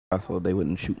so they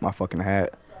wouldn't shoot my fucking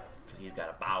hat. Because he's got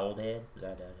a bald head.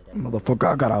 Motherfucker,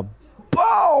 I got a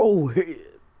bow head.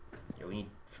 Yeah, we need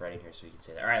Fred in here so he can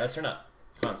say that. All right, let's turn up.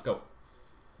 Come on, let's go.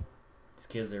 These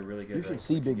kids are really You good, should right?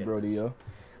 see We Big forget Brody, this. yo.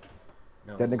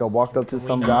 That nigga No, walked can, up to can we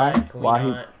some guy. not? Can we Why he?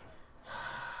 not?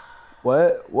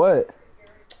 What? What?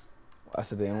 I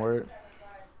said the N word.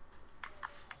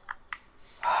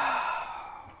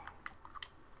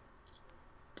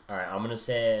 All right, I'm gonna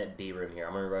say B room here.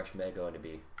 I'm gonna rush back go into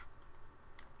B.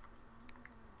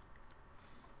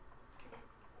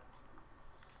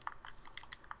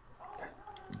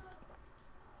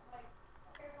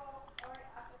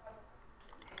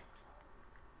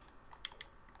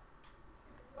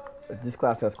 This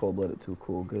class has cold blooded too.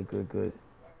 Cool. Good. Good. Good.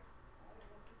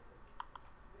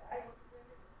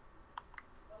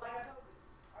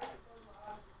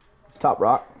 Stop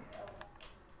rock.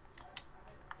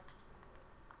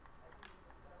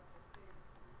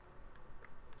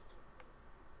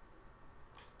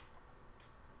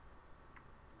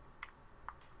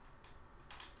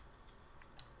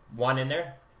 One in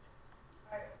there.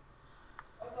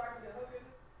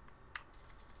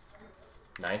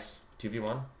 Nice.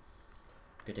 2v1.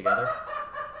 Good together.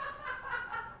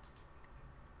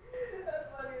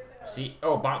 See?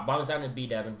 Oh, bomb's down at B,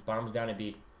 Devin. Bomb's down at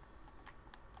B.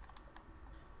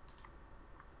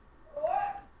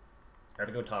 I have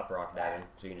to go top rock, Devin,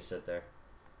 so you can just sit there.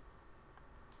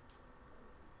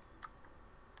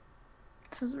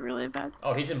 This is really bad.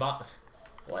 Oh, he's in bomb.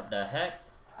 What the heck?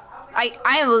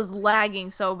 I was lagging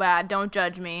so bad. Don't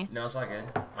judge me. No, it's all good.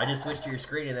 I just switched to your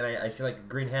screen and then I see like a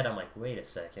green head. I'm like, wait a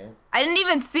second. I didn't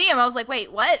even see him. I was like,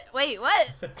 wait, what? Wait, what?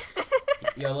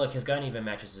 Yo, look, his gun even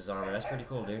matches his armor. That's pretty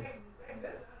cool, dude.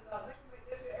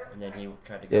 And then he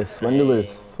tried to go. Yeah, Swindler's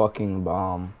Dang. fucking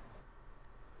bomb.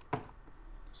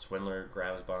 Swindler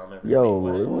grabs bomb every Yo,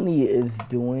 week. What? Looney is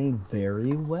doing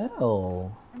very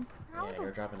well. I'm Yeah, proud of you're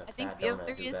him. dropping a I think fat donut.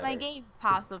 BO3 Do is my better. game,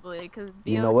 possibly, because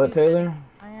You know BO2 what, is getting. Taylor?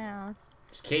 I know.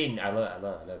 Just kidding. I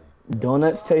love you.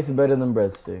 Donuts taste better than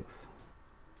breadsticks.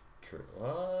 True.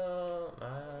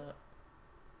 I.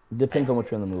 Depends on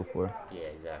what you're in the mood for. Yeah,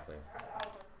 exactly.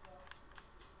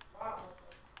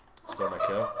 Still my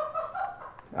kill.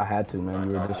 I had to, I'm man. not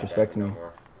You were talking to Devin disrespecting no me.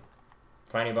 more.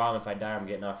 Planning bomb. If I die, I'm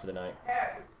getting off for the night.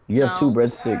 You have two No.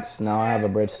 breadsticks. Now I have a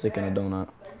breadstick and a donut.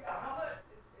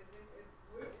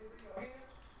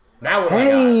 Now what do I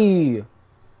got? Hey!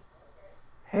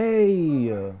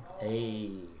 Hey!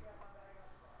 Hey.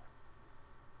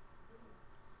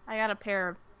 I got a pair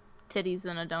of titties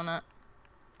and a donut.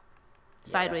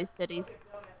 Yeah. Sideways titties.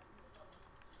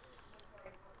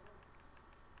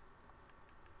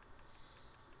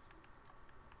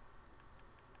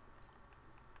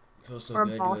 Feels so Or a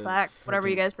good ball to sack. Whatever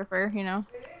you freaking. guys prefer, you know?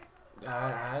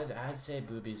 I'd say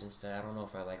boobies instead. I don't know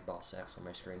if I like ball sacks on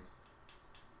my screen.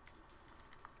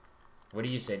 What do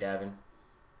you say, Davin?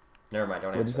 Never mind.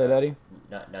 Don't What'd you answer say,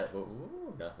 that. Daddy?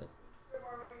 Ooh, nothing.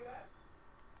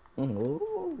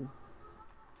 Ooh.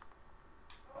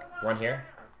 One here.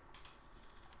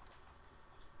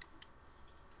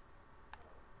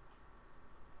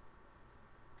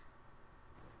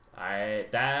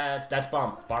 That's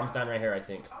bomb. Bomb's down right here, I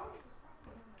think.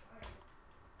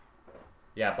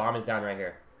 Yeah, bomb is down right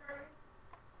here.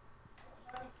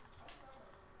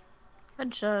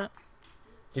 Good shot.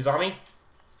 He's on me.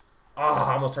 Oh,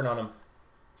 I almost turned on him.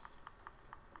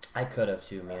 I could have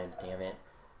too, man. Damn it.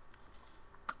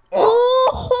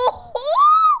 Oh,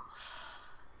 Oh!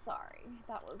 Sorry,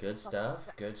 that was good that's all. stuff.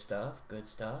 Good stuff. Good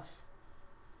stuff.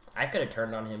 I could have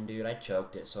turned on him, dude. I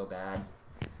choked it so bad.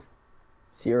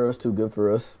 Sierra's too good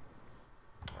for us.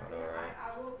 I know,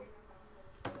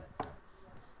 right?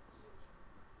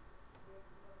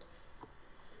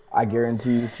 I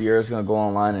guarantee you Sierra's gonna go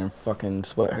online and fucking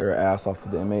sweat her ass off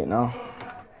with the inmate now.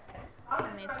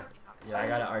 Inmate's pretty hot. Yeah, I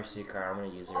got an RC car. I'm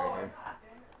gonna use it right here.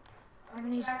 I have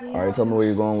an HC Alright, tell me too. where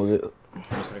you're going with it. I'm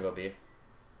just gonna go B.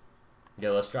 Yeah,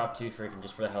 let's drop two freaking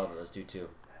just for the hell of it. Let's do two.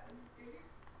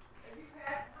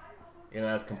 You know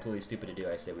that's completely stupid to do.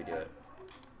 I say we do it.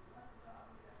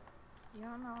 You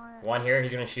don't know it. One here.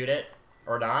 He's gonna shoot it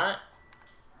or not.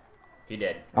 He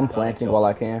did. I'm Thought I planting killed while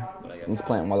I him, can. but I I'm guess just not.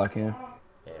 planting while I can.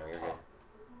 Yeah, no, you're good.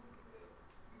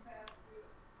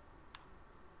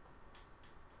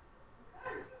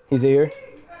 He's here.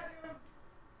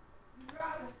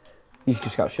 He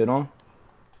just got shit on.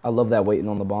 I love that waiting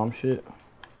on the bomb shit.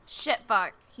 Shit,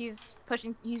 fuck. He's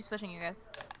pushing. He's pushing you guys.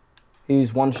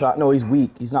 He's one shot. No, he's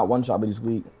weak. He's not one shot, but he's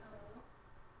weak.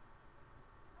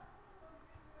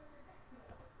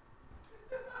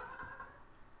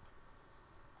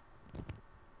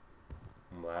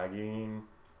 I'm lagging.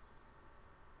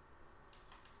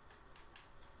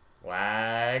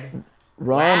 Lag.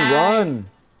 Run, Lag. run.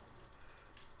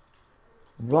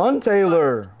 Run,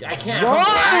 Taylor. I can't. I'm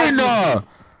Run! lagging.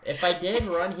 If I did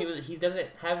run, he doesn't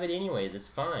have it anyways. It's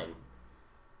fine.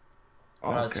 But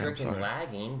I was Okay, I'm freaking sorry.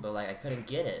 lagging, but like I couldn't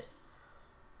get it.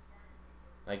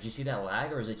 Like, do you see that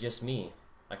lag, or is it just me?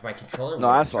 Like my controller No,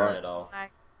 I wouldn't saw turn it. at all.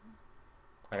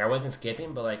 Like I wasn't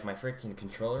skipping, but like my freaking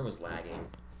controller was lagging.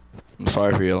 I'm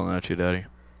sorry for yelling at you, Daddy.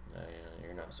 No,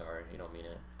 you're not sorry. You don't mean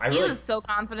it. He was so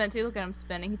confident too. Look at him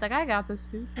spinning. He's like, I got this,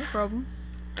 dude. No problem.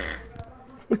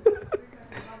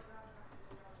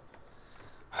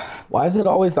 Why is it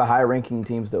always the high-ranking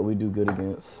teams that we do good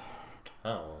against?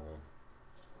 Oh.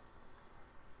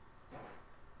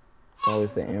 It's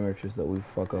always the amateurs that we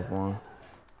fuck up on.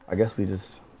 I guess we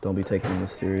just don't be taking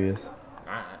this serious.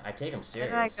 I take them Where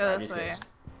did I serious. I go this just way? get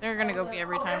They're gonna go B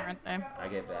every time, aren't they? I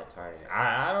get bad timing.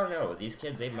 I don't know. These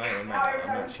kids they might not. I'm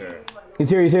not sure. He's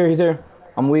here, he's here, he's here.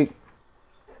 I'm weak.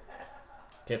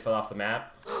 Kid fell off the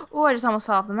map. Oh, I just almost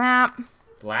fell off the map.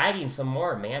 Lagging some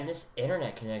more, man. This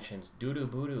internet connection's doo doo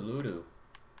boo doo loo doo.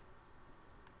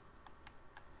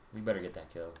 We better get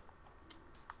that kill.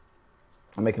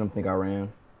 I'm making him think I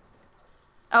ran.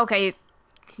 Okay,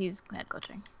 he's head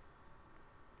glitching.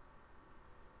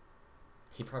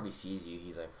 He probably sees you.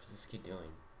 He's like, what's this kid doing?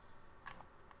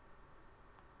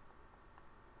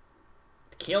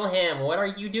 Kill him. What are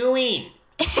you doing?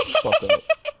 Fuck up.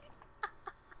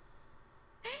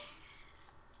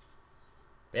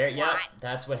 There, yep.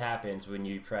 That's what happens when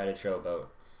you try to showboat.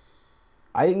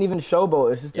 I didn't even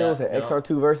showboat. It's just there Yeah, was an no.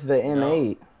 XR2 versus an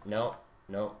M8. No.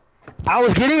 No. I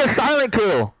was getting a silent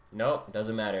kill. Nope,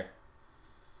 doesn't matter.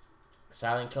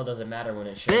 Silent kill doesn't matter when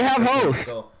it shows. They have freaking host.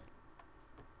 skull.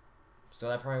 So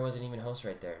that probably wasn't even host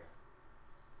right there.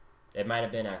 It might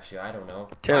have been actually. I don't know.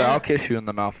 Taylor, I'll kiss you in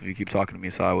the mouth if you keep talking to me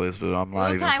sideways, but I'm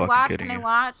not Ooh, even can I fucking watch? kidding Can I you.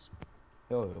 watch?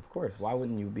 Yo, of course. Why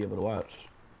wouldn't you be able to watch?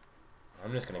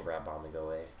 I'm just gonna grab bomb and go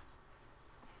away.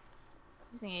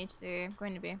 Using HC. I'm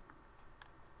going to B.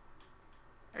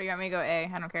 Or you want me to go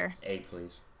A? I don't care. A,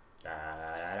 please.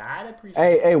 I'd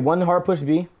appreciate Hey, one hard push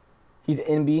B. He's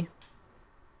in B.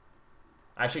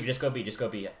 Actually, just go B. Just go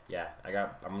B. Yeah, I'm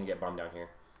gonna get bomb down here.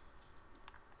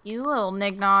 You little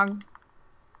nignog.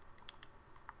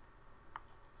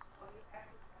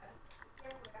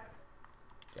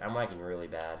 I'm lagging really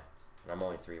bad. And I'm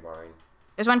only 3 barring.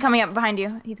 There's one coming up behind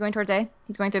you. He's going towards A.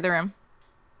 He's going through the room.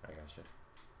 I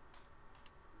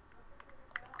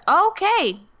gotcha.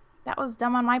 Okay. That was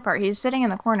dumb on my part. He's sitting in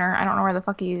the corner. I don't know where the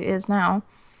fuck he is now.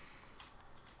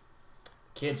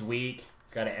 Kid's weak.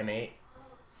 He's got an M8.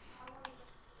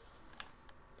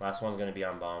 Last one's gonna be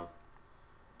on bomb.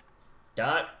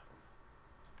 Duck.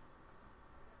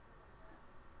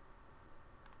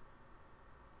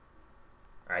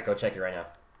 Alright, go check it right now.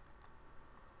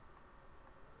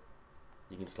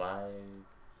 You can slide.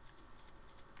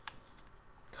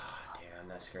 God damn,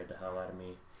 that scared the hell out of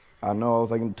me. I know. I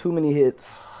was like, too many hits.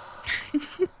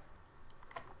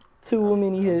 Too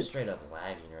many I'm hits. straight up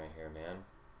lagging right here, man.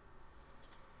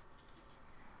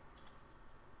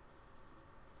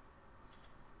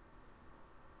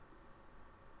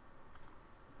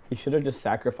 He should have just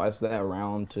sacrificed that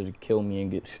round to kill me and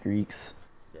get streaks.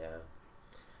 Yeah.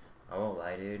 I won't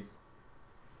lie, dude.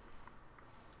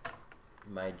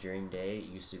 My dream day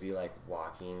used to be like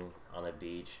walking on the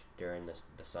beach during the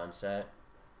sunset,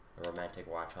 a romantic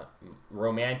walk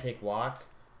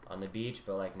on the beach.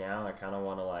 But like now, I kind of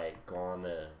want to like go on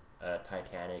the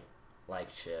Titanic like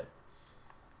ship.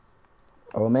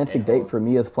 A romantic date for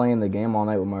me is playing the game all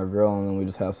night with my girl and then we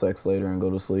just have sex later and go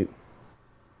to sleep.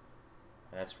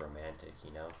 That's romantic,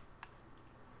 you know.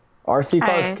 RC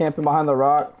car's camping behind the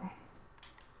rock.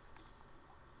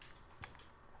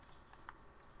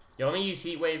 Yo, let me use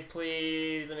heat wave,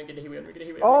 please. Let me get a heat wave. Let me get a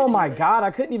heat wave. Oh my god,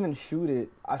 I couldn't even shoot it.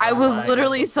 I was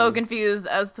literally so confused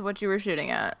as to what you were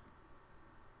shooting at.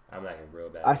 I'm lagging real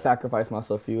bad. I sacrificed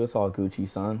myself for you. It's all Gucci,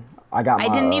 son. I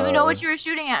didn't even know what you were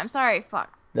shooting at. I'm sorry.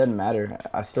 Fuck. Doesn't matter.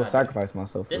 I still sacrificed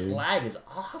myself for you. This lag is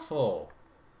awful.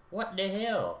 What the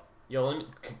hell? Yo,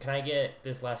 can I get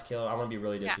this last kill? I'm gonna be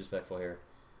really disrespectful here.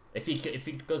 If he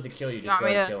goes to kill you, just go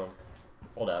ahead and kill him.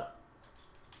 Hold up.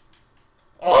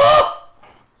 Oh!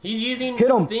 He's using hit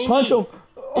him. thingy. Punch him.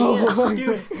 Oh,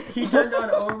 dude, he turned on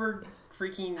over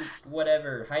freaking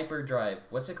whatever hyperdrive.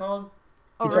 What's it called?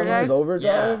 Overdrive. Overdrive.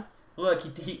 Yeah. Look,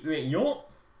 he went yo.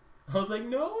 I was like,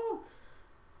 no.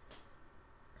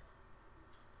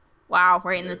 Wow,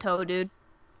 right in the toe, dude.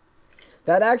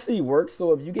 That actually works.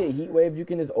 So if you get heat wave, you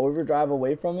can just overdrive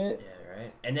away from it. Yeah,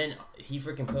 right. And then he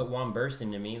freaking put one burst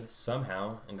into me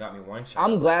somehow and got me one shot.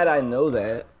 I'm glad I know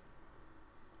that.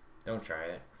 Don't try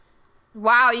it.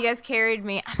 Wow, you guys carried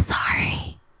me. I'm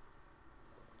sorry.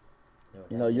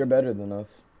 No, you're better than us.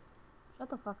 Shut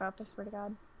the fuck up, I swear to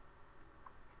God.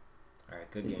 All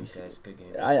right, good games, guys. Good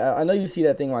games. I know you see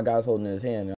that thing my guy's holding in his hand.